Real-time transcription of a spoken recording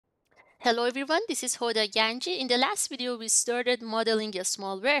Hello everyone, this is Hoda Ganji. In the last video, we started modeling a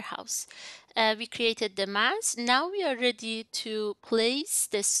small warehouse. We created the mass. Now we are ready to place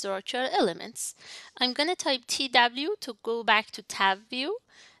the structural elements. I'm gonna type TW to go back to tab view.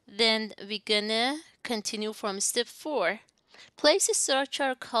 Then we're gonna continue from step 4. Place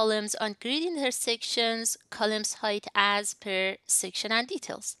structural columns on grid intersections, columns height as per section and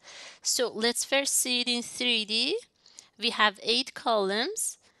details. So let's first see it in 3D. We have 8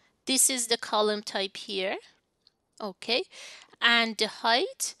 columns. This is the column type here, okay? And the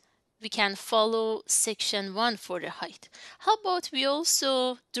height, we can follow section 1 for the height. How about we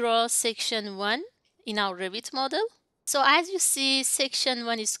also draw section 1 in our Revit model? So as you see, section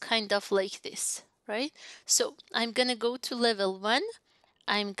 1 is kind of like this, right? So I'm gonna go to level 1.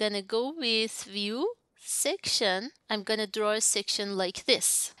 I'm gonna go with view, section. I'm gonna draw a section like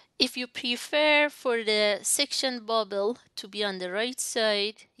this. If you prefer for the section bubble to be on the right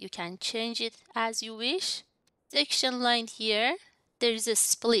side, you can change it as you wish. Section line here, there is a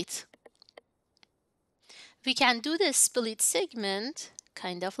split. We can do the split segment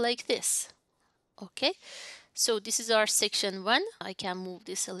kind of like this. Okay, so this is our section 1. I can move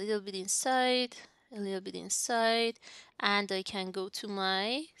this a little bit inside, and I can go to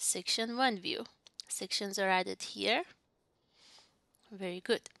my section 1 view. Sections are added here. Very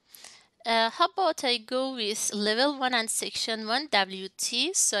good. How about I go with level 1 and section 1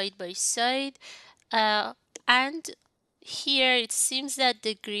 WT side by side, and here it seems that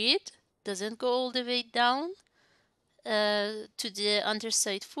the grid doesn't go all the way down to the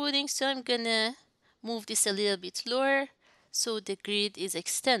underside footing, so I'm gonna move this a little bit lower so the grid is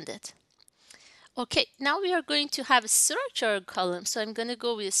extended. Okay, now we are going to have a structure column, so I'm gonna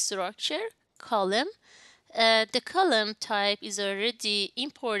go with structure column. The column type is already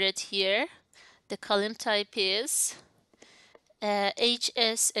imported here. The column type is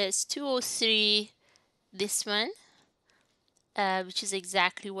HSS203, this one, which is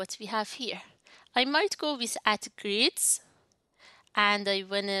exactly what we have here. I might go with add grids, and I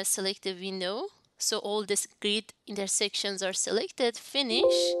want to select the window. So all these grid intersections are selected,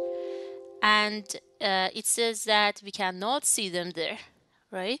 finish, and it says that we cannot see them there,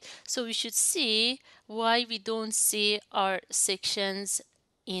 right? So we should see why we don't see our sections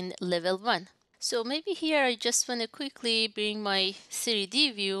in level 1. So maybe here I just want to quickly bring my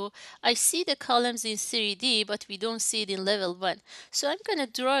 3D view. I see the columns in 3D, but we don't see it in level 1. So I'm going to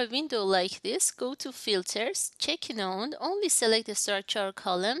draw a window like this, go to filters, check it on, only select the structural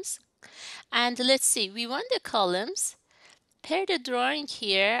columns. And let's see, we want the columns. Pair the drawing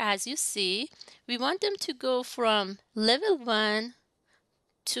here, as you see, we want them to go from level 1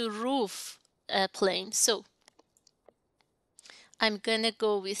 to roof plane. So I'm going to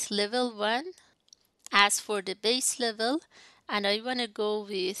go with level 1 as for the base level, and I want to go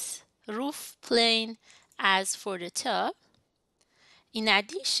with roof plane as for the top. In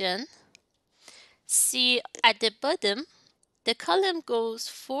addition, see at the bottom, the column goes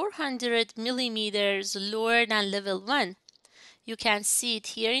 400 millimeters lower than level 1. You can see it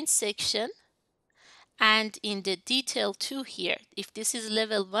here in section and in the detail 2 here. If this is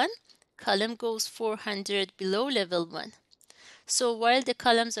level 1, column goes 400 below level 1. So while the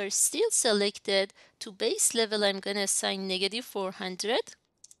columns are still selected, to base level I'm going to assign negative 400.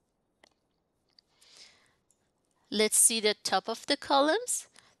 Let's see the top of the columns.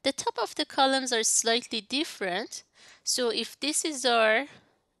 The top of the columns are slightly different. So if this is our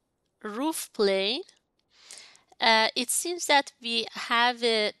roof plane, it seems that we have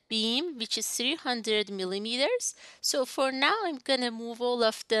a beam which is 300 millimeters. So for now, I'm going to move all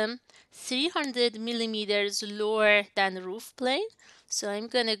of them 300 millimeters lower than the roof plane. So I'm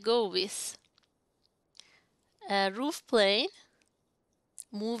going to go with roof plane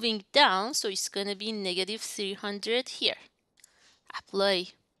moving down. So it's going to be negative 300 here.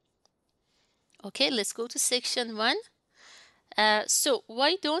 Apply. Okay, let's go to section 1. So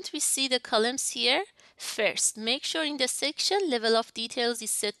why don't we see the columns here? First, make sure in the section level of details is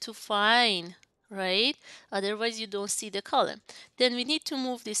set to fine, right? Otherwise you don't see the column. Then we need to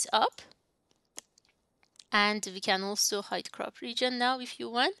move this up, and we can also hide crop region now if you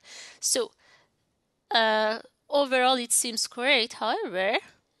want. So overall it seems correct. However,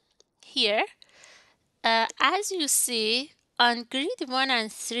 here, as you see on grid 1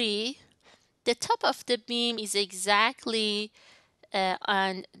 and 3, the top of the beam is exactly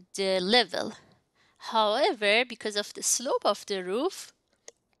on the level. However, because of the slope of the roof,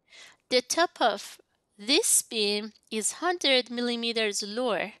 the top of this beam is 100 millimeters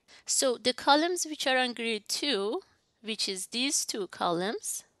lower. So the columns which are on grid 2, which is these 2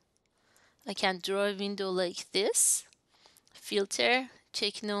 columns, I can draw a window like this, filter,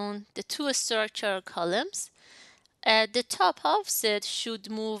 check none, the two structural columns. The top offset should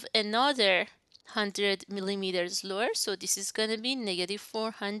move another 100 millimeters lower, so this is going to be negative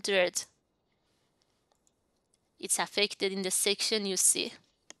 400. It's affected in the section you see.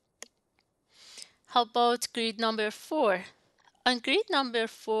 How about grid number 4? On grid number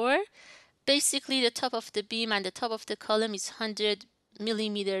 4, basically the top of the beam and the top of the column is 100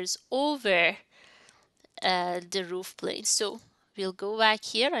 millimeters over the roof plane. So we'll go back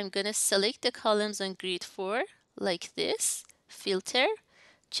here. I'm going to select the columns on grid 4 like this. Filter,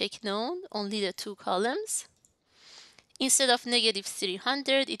 check none, only the two columns. Instead of negative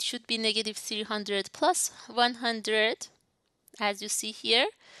 300, it should be negative 300 plus 100, as you see here,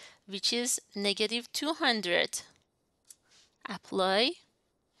 which is negative 200. Apply.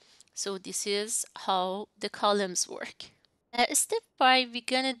 So this is how the columns work. Step 5, we're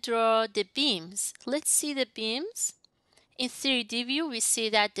gonna draw the beams. Let's see the beams. In 3D view, we see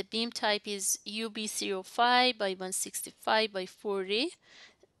that the beam type is UB05 by 165 by 40.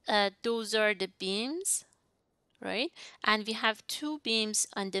 Those are the beams, right? And we have two beams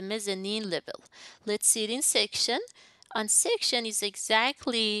on the mezzanine level. Let's see it in section. On section is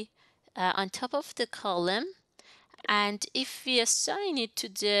exactly on top of the column. And if we assign it to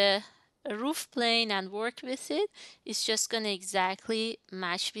the roof plane and work with it, it's just going to exactly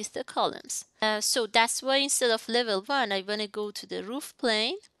match with the columns. So that's why instead of level 1, I want to go to the roof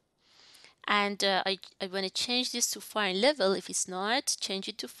plane, and I want to change this to fine level. If it's not, change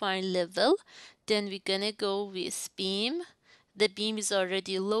it to fine level. Then we're going to go with beam. The beam is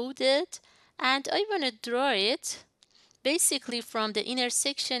already loaded, and I want to draw it basically from the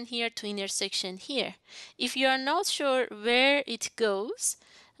intersection here to intersection here. If you are not sure where it goes,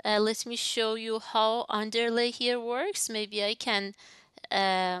 let me show you how underlay here works. Maybe I can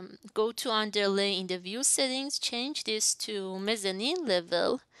go to underlay in the view settings, change this to mezzanine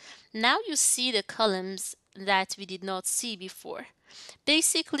level. Now you see the columns that we did not see before.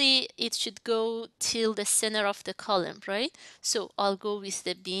 Basically, it should go till the center of the column, right? So I'll go with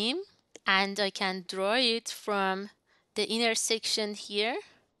the beam, and I can draw it from the intersection here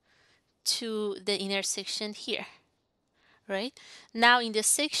to the intersection here, right? Now in the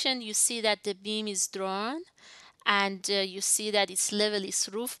section, you see that the beam is drawn, and you see that its level is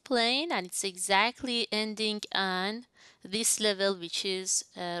roof plane, and it's exactly ending on this level, which is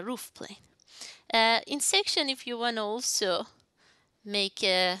roof plane. In section, if you want to also make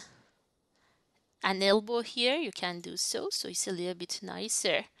an elbow here, you can do so it's a little bit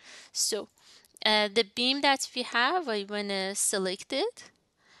nicer. So the beam that we have, I want to select it,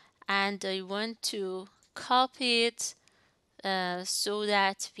 and I want to copy it so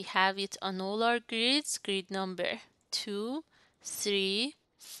that we have it on all our grids. Grid number 2, 3,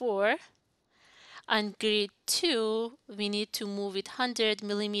 4. On grid 2, we need to move it 100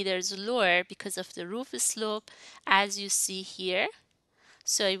 millimeters lower because of the roof slope, as you see here.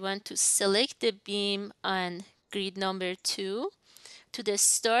 So I want to select the beam on grid number 2. To the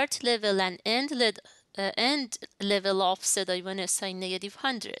start level and end level offset, I want to assign negative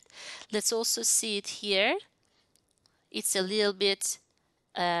 100. Let's also see it here. It's a little bit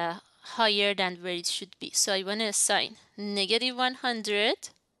higher than where it should be. So I want to assign negative 100.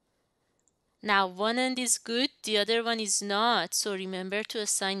 Now one end is good, the other one is not. So remember to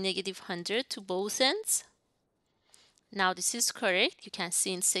assign negative 100 to both ends. Now this is correct. You can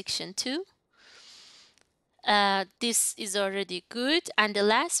see in section 2. This is already good. And the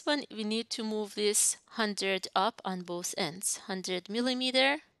last one, we need to move this 100 up on both ends. 100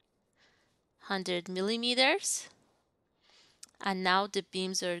 millimeter, 100 millimeters. And now the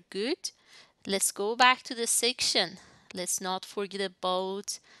beams are good. Let's go back to the section. Let's not forget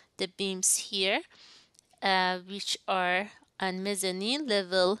about the beams here, which are on mezzanine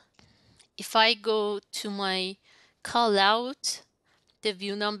level. If I go to my call out, the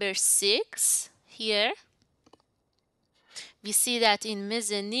view number 6 here, we see that in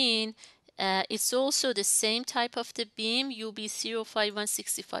mezzanine, it's also the same type of the beam,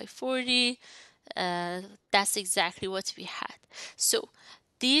 UB0516540. That's exactly what we had. So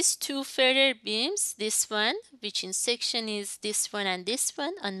these two further beams, this one, which in section is this one and this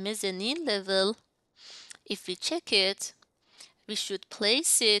one, on mezzanine level, if we check it, we should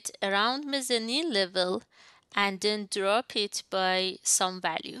place it around mezzanine level and then drop it by some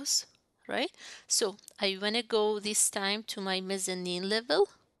values, right? So I want to go this time to my mezzanine level,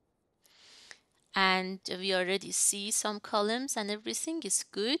 and we already see some columns and everything is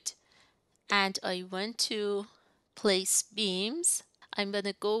good. And I want to place beams. I'm going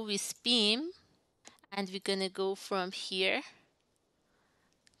to go with beam, and we're going to go from here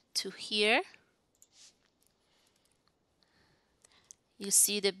to here. You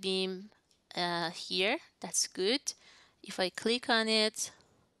see the beam here. That's good. If I click on it,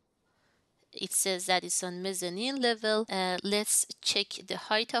 it says that it's on mezzanine level. Let's check the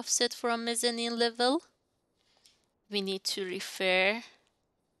height offset from mezzanine level. We need to refer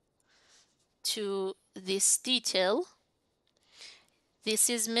to this detail.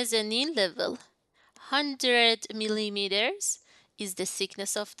 This is mezzanine level. 100 millimeters is the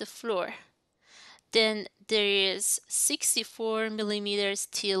thickness of the floor. Then there is 64 millimeters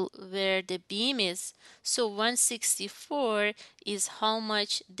till where the beam is. So 164 is how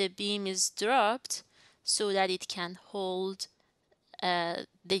much the beam is dropped so that it can hold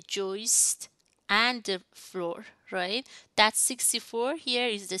the joist and the floor, right? That 64 here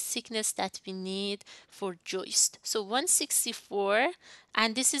is the thickness that we need for joist. So 164,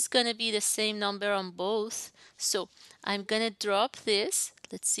 and this is going to be the same number on both. So I'm going to drop this.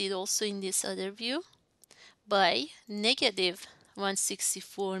 Let's see it also in this other view by negative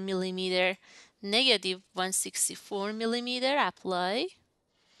 164 millimeter, negative 164 millimeter, apply.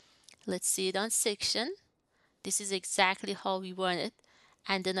 Let's see it on section. This is exactly how we want it.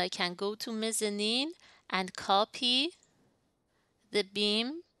 And then I can go to mezzanine and copy the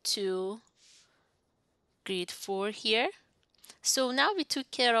beam to grid 4 here. So now we took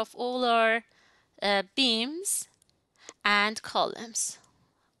care of all our beams and columns.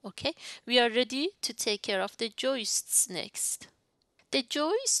 Okay, we are ready to take care of the joists next. The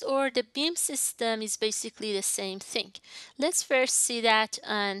joist or the beam system is basically the same thing. Let's first see that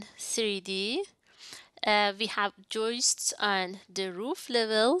on 3D. We have joists on the roof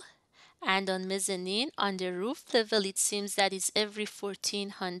level and on mezzanine. On the roof level, it seems that it's every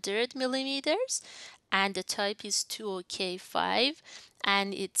 1400 millimeters and the type is 20K5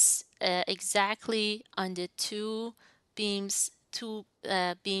 and it's exactly on the two beams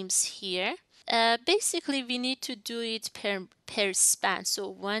here. Basically, we need to do it per span. So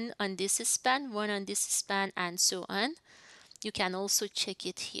one on this span, one on this span, and so on. You can also check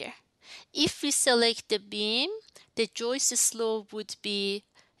it here. If we select the beam, the joist slope would be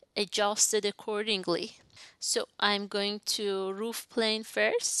adjusted accordingly. So I'm going to roof plane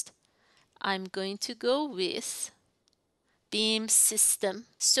first. I'm going to go with beam system.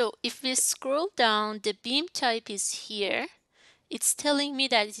 So if we scroll down, the beam type is here. It's telling me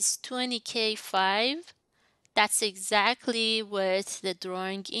that it is 20K5. That's exactly what the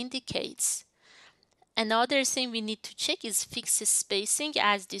drawing indicates. Another thing we need to check is fixed spacing,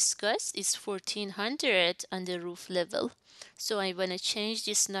 as discussed, is 1400 on the roof level. So I want to change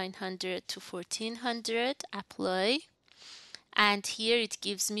this 900 to 1400, apply. And here it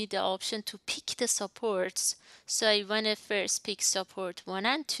gives me the option to pick the supports. So I want to first pick support 1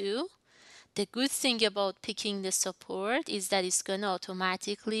 and 2. The good thing about picking the support is that it's going to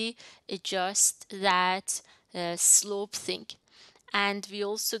automatically adjust that slope thing. And we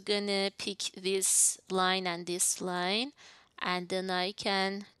also gonna pick this line and this line, and then I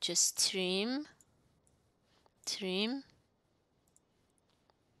can just trim,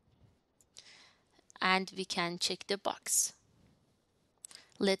 and we can check the box.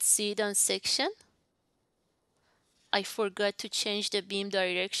 Let's see it on section. I forgot to change the beam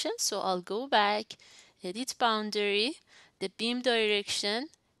direction, so I'll go back, edit boundary. The beam direction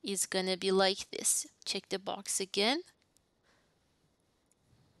is gonna be like this. Check the box again.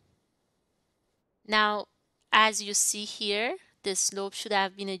 Now, as you see here, the slope should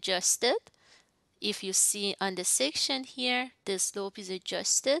have been adjusted. If you see on the section here, the slope is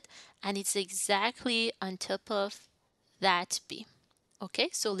adjusted and it's exactly on top of that beam. Okay,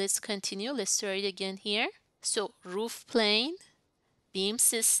 so let's continue. Let's start it again here. So roof plane, beam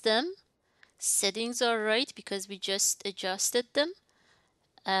system, settings are right because we just adjusted them.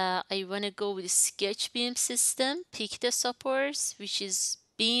 I want to go with sketch beam system, pick the supports, which is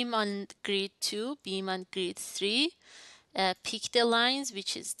beam on grid 2, beam on grid 3. Pick the lines,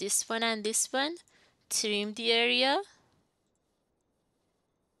 which is this one and this one. Trim the area.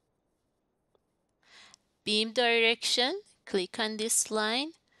 Beam direction, click on this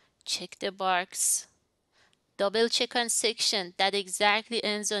line, check the box. Double check on section, that exactly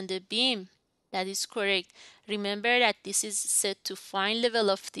ends on the beam. That is correct. Remember that this is set to fine level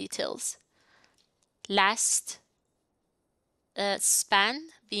of details. Last span,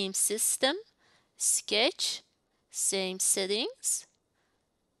 beam system, sketch, same settings,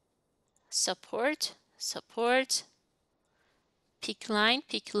 support, pick line,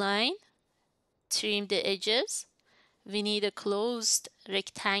 trim the edges. We need a closed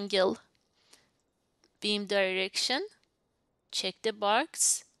rectangle. Beam direction, check the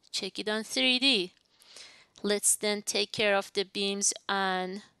box, check it on 3D. Let's then take care of the beams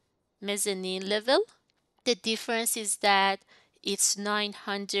on mezzanine level. The difference is that It's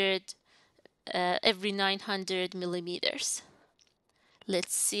 900 every 900 millimeters.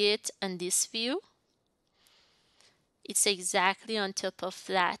 Let's see it on this view. It's exactly on top of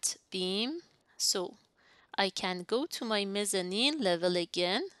that beam. So I can go to my mezzanine level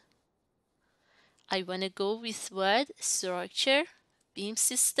again. I want to go with what? Structure, beam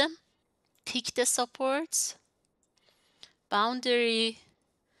system. Pick the supports. Boundary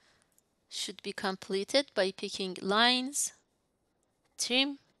should be completed by picking lines,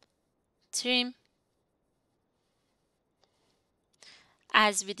 trim, trim.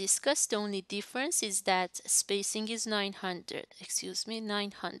 As we discussed, the only difference is that spacing is 900.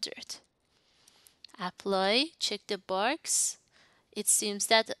 900. Apply, check the box. It seems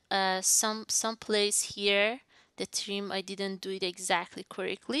that some place here, the trim, I didn't do it exactly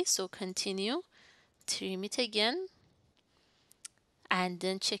correctly. So continue, trim it again, and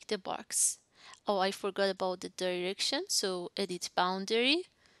then check the box. Oh, I forgot about the direction. So edit boundary,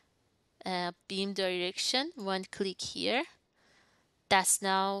 beam direction, one click here. That's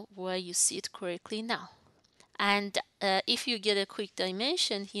now where you see it correctly now. And if you get a quick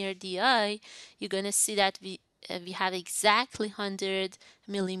dimension here, DI, you're gonna see that we have exactly 100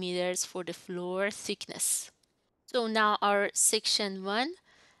 millimeters for the floor thickness. So now our section 1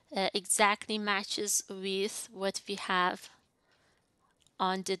 exactly matches with what we have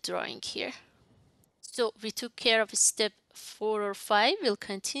on the drawing here. So we took care of step 4 or 5. We'll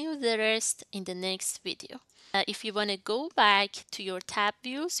continue the rest in the next video. If you want to go back to your tab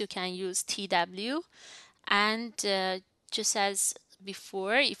views, you can use TW, and just as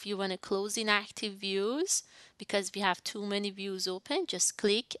before, if you want to close inactive views, because we have too many views open, just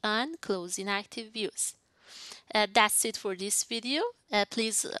click on close inactive views. That's it for this video.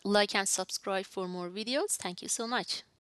 Please like and subscribe for more videos. Thank you so much.